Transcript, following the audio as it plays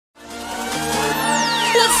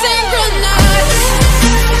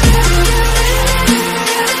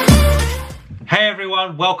Hey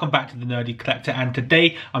everyone, welcome back to the Nerdy Collector, and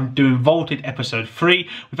today I'm doing Vaulted episode 3.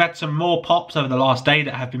 We've had some more pops over the last day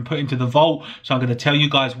that have been put into the vault, so I'm going to tell you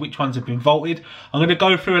guys which ones have been vaulted. I'm going to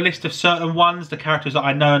go through a list of certain ones, the characters that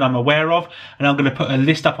I know and I'm aware of, and I'm going to put a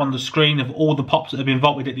list up on the screen of all the pops that have been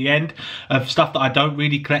vaulted at the end, of stuff that I don't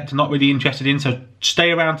really collect and not really interested in, so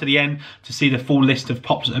stay around to the end to see the full list of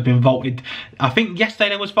pops that have been vaulted. I think yesterday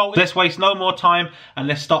there was vaulted. Let's waste no more time and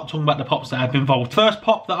let's start talking about the pops that have been vaulted. First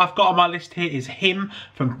pop that I've got on my list here is Him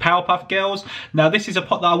from Powerpuff Girls. Now this is a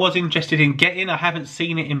pop that I was interested in getting. I haven't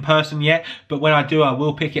seen it in person yet, but when I do I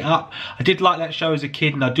will pick it up. I did like that show as a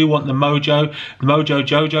kid and I do want the Mojo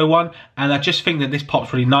Jojo one, and I just think that this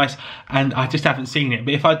pop's really nice and I just haven't seen it,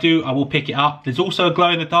 but if I do I will pick it up. There's also a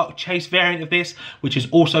glow in the dark chase variant of this which has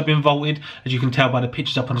also been vaulted, as you can tell by the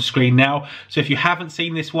pictures up on the screen now. So if you haven't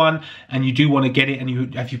seen this one and you do want to get it,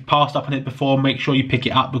 and if you've passed up on it before, make sure you pick it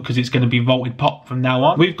up because it's going to be vaulted pop from now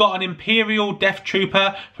on. We've got an Imperial Death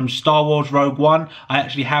Trooper from Star Wars Rogue One. I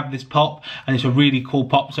actually have this pop and it's a really cool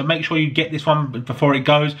pop, so make sure you get this one before it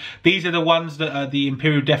goes. These are the ones that are the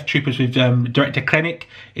Imperial Death Troopers with Director Krennic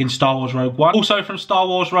in Star Wars Rogue One. Also from Star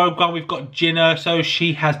Wars Rogue One we've got Jyn Erso.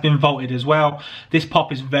 She has been vaulted as well. This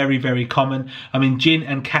pop is very common. I mean, Jyn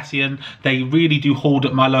and Cassian, they really do haul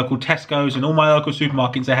at my local Tesco's and all my local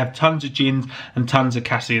supermarkets. They have tons of Jyns and tons of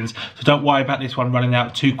Cassians, so don't worry about this one running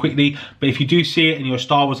out too quickly. But if you do see it and you're a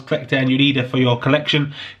Star Wars collector and you need her for your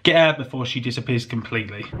collection, get her before she disappears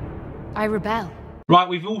completely. I rebel. Right,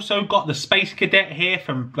 we've also got the Space Cadet here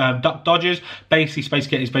from Duck Dodgers. Basically, Space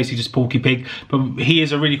Cadet is basically just Porky Pig, but he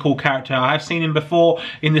is a really cool character. I have seen him before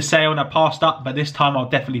in the sale and I passed up, but this time I'll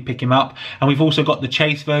definitely pick him up. And we've also got the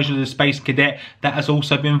Chase version of the Space Cadet that has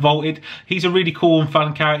also been vaulted. He's a really cool and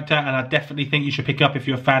fun character, and I definitely think you should pick up if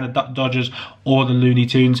you're a fan of Duck Dodgers or the Looney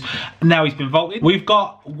Tunes. Now he's been vaulted. We've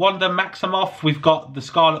got Wanda Maximoff. We've got the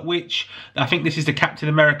Scarlet Witch. I think this is the Captain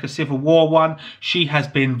America Civil War one. She has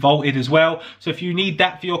been vaulted as well. So if you need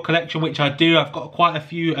that for your collection, which I do, I've got quite a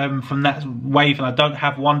few from that wave and I don't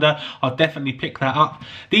have Wanda, I'll definitely pick that up.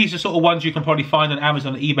 These are sort of ones you can probably find on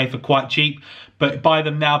Amazon and eBay for quite cheap, but buy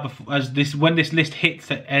them now before, when this list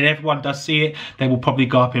hits and everyone does see it, they will probably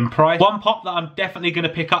go up in price. One pop that I'm definitely going to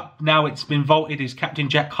pick up now it's been vaulted is Captain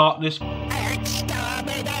Jack Harkness. I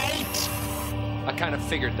kind of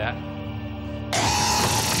figured that.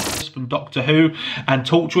 From Doctor Who and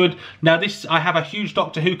Torchwood. Now this, I have a huge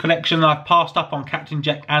Doctor Who collection and I've passed up on Captain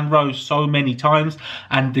Jack and Rose so many times,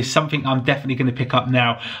 and there's something I'm definitely going to pick up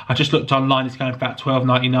now. I just looked online, it's going for about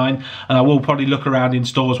 $12.99, and I will probably look around in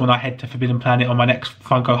stores when I head to Forbidden Planet on my next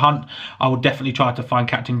Funko hunt. I will definitely try to find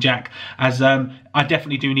Captain Jack, as I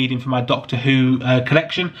definitely do need him for my Doctor Who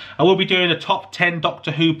collection. I will be doing a top 10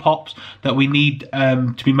 Doctor Who pops that we need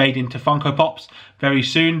to be made into Funko Pops very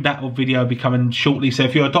soon. That video will be coming shortly, so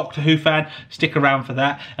if you're a Doctor Who fan, stick around for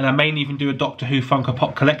that. And I may even do a Doctor Who Funko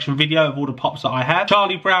Pop collection video of all the pops that I have.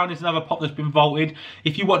 Charlie Brown is another pop that's been vaulted.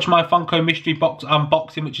 If you watch my Funko mystery box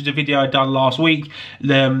unboxing, which is a video I done last week,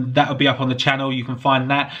 that will be up on the channel. You can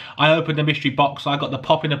find that. I opened the mystery box. I got the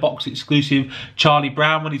pop in a box exclusive Charlie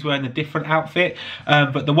Brown when he's wearing a different outfit,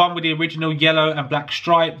 but the one with the original yellow and black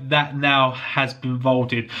stripe, that now has been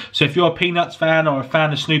vaulted. So if you're a Peanuts fan or a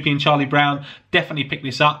fan of Snoopy and Charlie Brown, definitely pick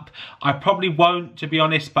this up. I probably won't, to be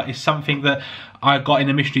honest, but it's something that I got in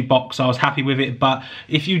a mystery box, so I was happy with it. But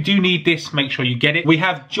if you do need this, make sure you get it. We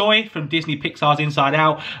have Joy from Disney Pixar's Inside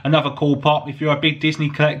Out, another cool pop. If you're a big Disney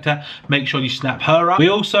collector, make sure you snap her up. We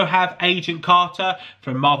also have Agent Carter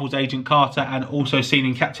from Marvel's Agent Carter, and also seen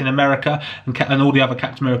in Captain America and all the other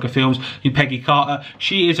Captain America films, in Peggy Carter.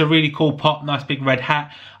 She is a really cool pop, nice big red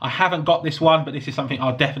hat. I haven't got this one, but this is something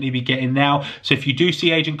I'll definitely be getting now. So if you do see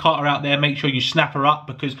Agent Carter out there, make sure you snap her up,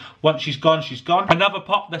 because once she's gone, she's gone. Another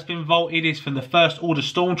pop that's been vaulted is from the First Order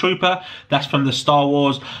Stormtrooper. That's from the Star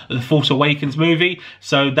Wars The Force Awakens movie.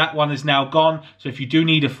 So that one is now gone. So if you do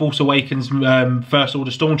need a Force Awakens First Order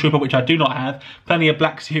Stormtrooper, which I do not have, plenty of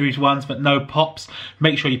Black Series ones, but no pops,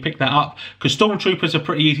 make sure you pick that up, because Stormtroopers are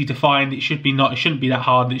pretty easy to find. It shouldn't be that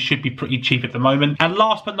hard. It should be pretty cheap at the moment. And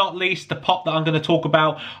last but not least, the pop that I'm going to talk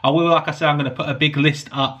about, like I said, I'm going to put a big list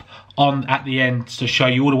up on at the end to show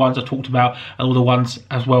you all the ones I talked about and all the ones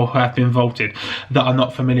as well who have been vaulted that are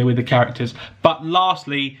not familiar with the characters. But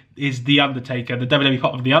lastly is The Undertaker, the WWE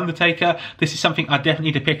pop of The Undertaker. This is something I definitely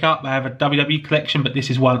need to pick up. I have a WWE collection, but this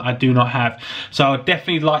is one I do not have. So I would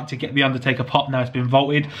definitely like to get The Undertaker pop now it's been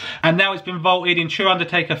vaulted. And now it's been vaulted in true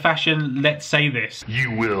Undertaker fashion, let's say this: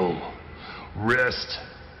 you will rest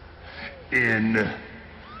in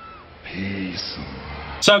peace.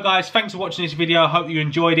 So guys, thanks for watching this video. I hope you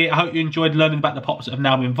enjoyed it. I hope you enjoyed learning about the pops that have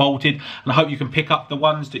now been vaulted, and I hope you can pick up the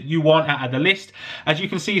ones that you want out of the list. As you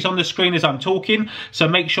can see, it's on the screen as I'm talking, so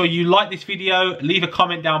make sure you like this video, leave a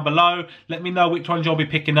comment down below, let me know which ones you'll be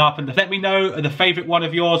picking up, and let me know the favourite one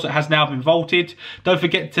of yours that has now been vaulted. Don't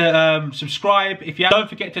forget to subscribe. Don't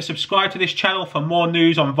forget to subscribe to this channel for more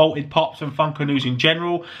news on vaulted pops and Funko news in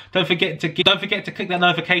general. Don't forget to click that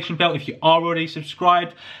notification bell if you are already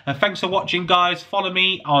subscribed. And thanks for watching, guys. Follow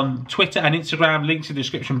me on Twitter and Instagram, links in the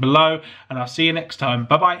description below, and I'll see you next time.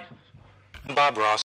 Bye bye. Bob Ross.